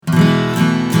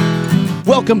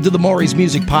Welcome to the Maury's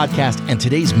Music Podcast and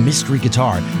today's Mystery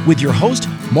Guitar with your host,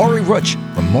 Maury Rutsch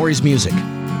from Maury's Music.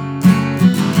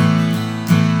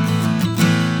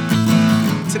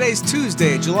 Today's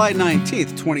Tuesday, July 19th,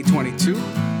 2022,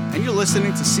 and you're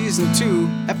listening to Season 2,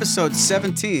 Episode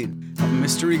 17 of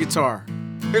Mystery Guitar.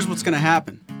 Here's what's going to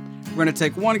happen. We're going to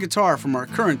take one guitar from our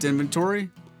current inventory,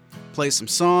 play some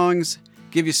songs,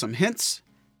 give you some hints,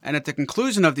 and at the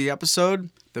conclusion of the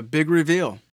episode, the big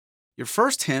reveal. Your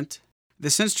first hint: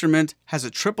 this instrument has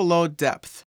a triple O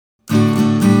depth.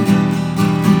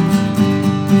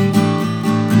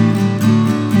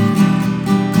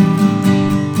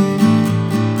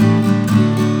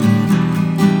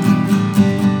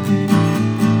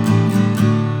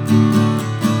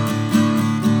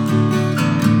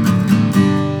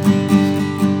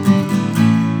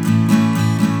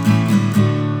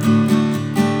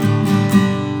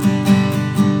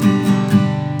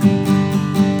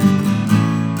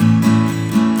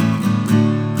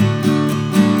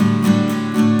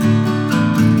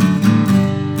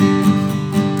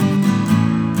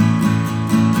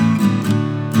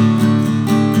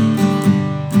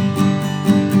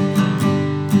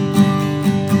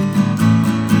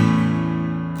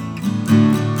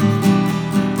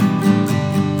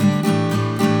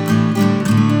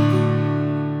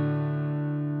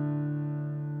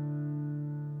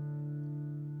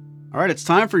 All right, it's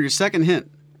time for your second hint.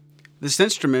 This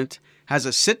instrument has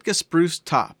a Sitka spruce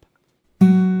top.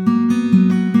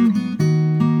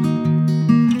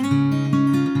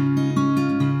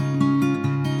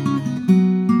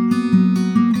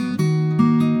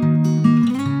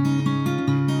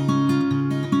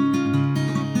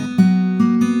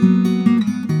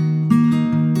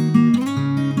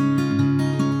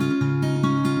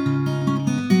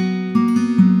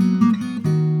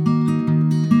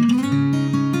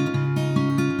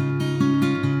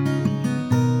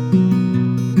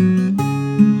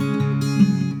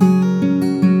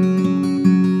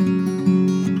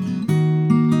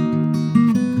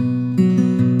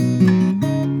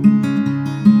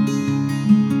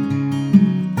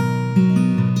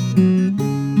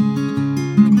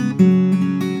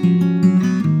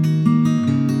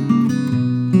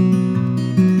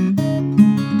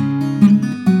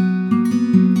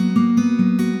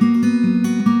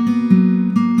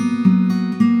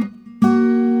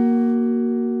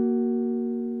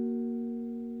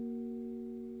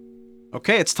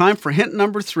 Okay, it's time for hint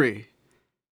number 3.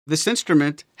 This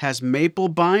instrument has maple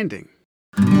binding.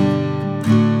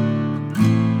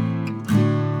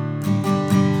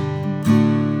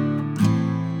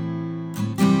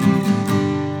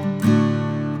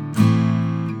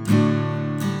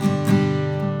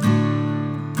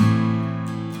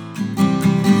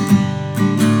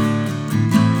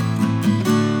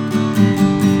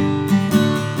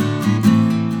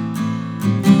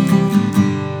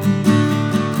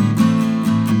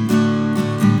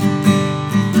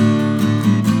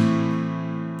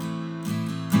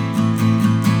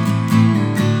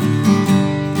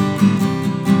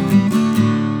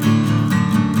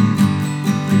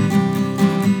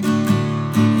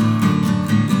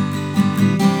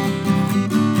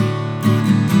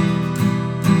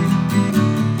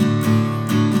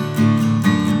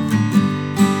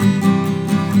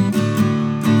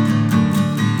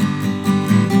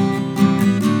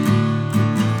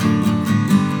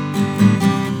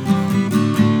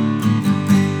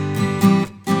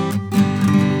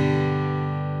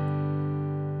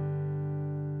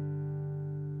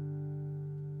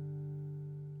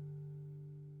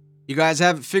 You guys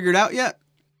haven't figured out yet?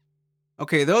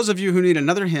 Okay, those of you who need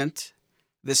another hint,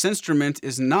 this instrument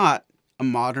is not a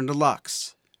Modern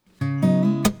Deluxe.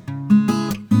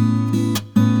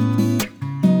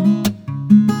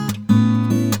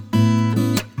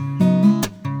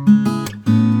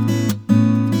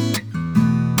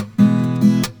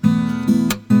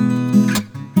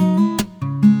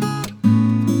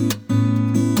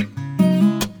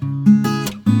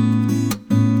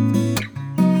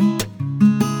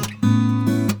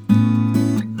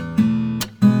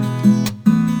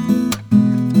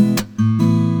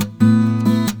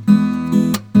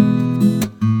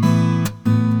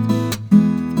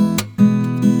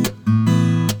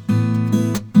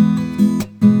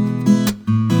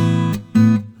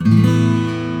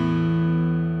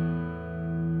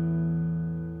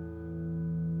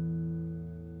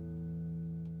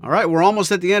 All right, we're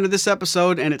almost at the end of this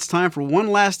episode, and it's time for one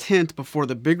last hint before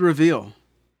the big reveal.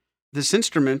 This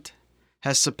instrument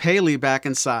has sapele back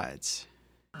and sides.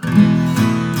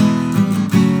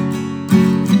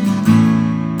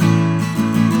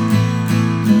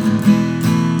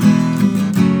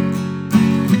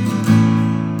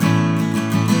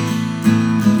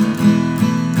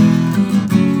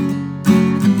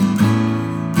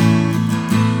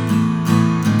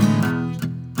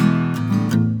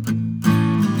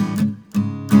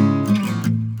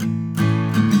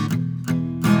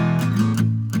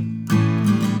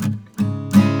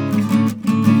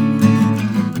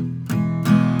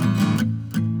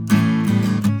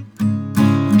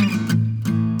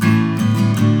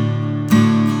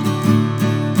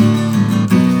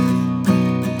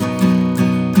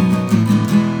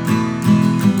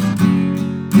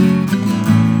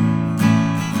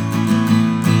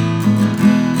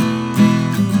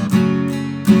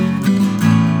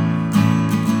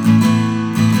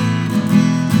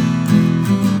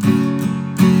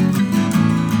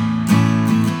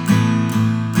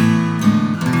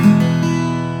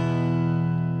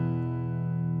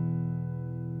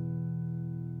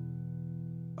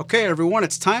 Okay, everyone,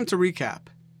 it's time to recap.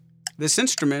 This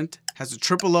instrument has a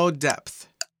triple O depth.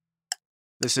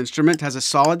 This instrument has a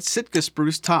solid Sitka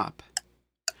spruce top.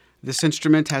 This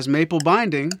instrument has maple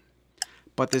binding,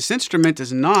 but this instrument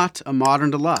is not a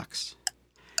modern deluxe.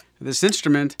 This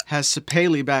instrument has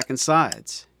sapele back and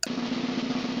sides.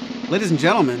 Ladies and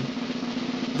gentlemen,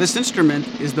 this instrument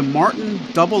is the Martin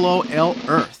 00L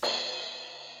Earth.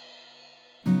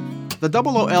 The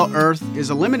 00L Earth is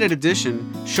a limited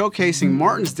edition showcasing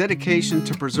Martin's dedication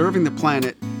to preserving the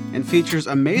planet and features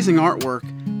amazing artwork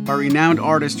by renowned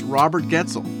artist Robert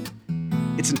Getzel.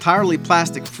 It's entirely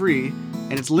plastic-free,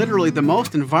 and it's literally the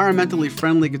most environmentally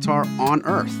friendly guitar on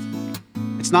Earth.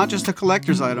 It's not just a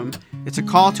collector's item, it's a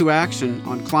call to action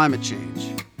on climate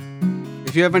change.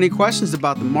 If you have any questions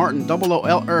about the Martin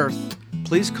 00L Earth,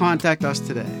 please contact us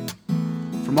today.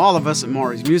 From all of us at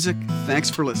Maury's Music,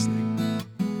 thanks for listening.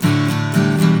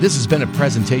 This has been a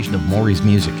presentation of Maury's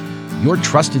Music, your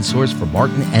trusted source for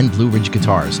Martin and Blue Ridge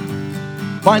guitars.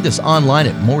 Find us online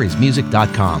at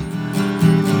maurysmusic.com.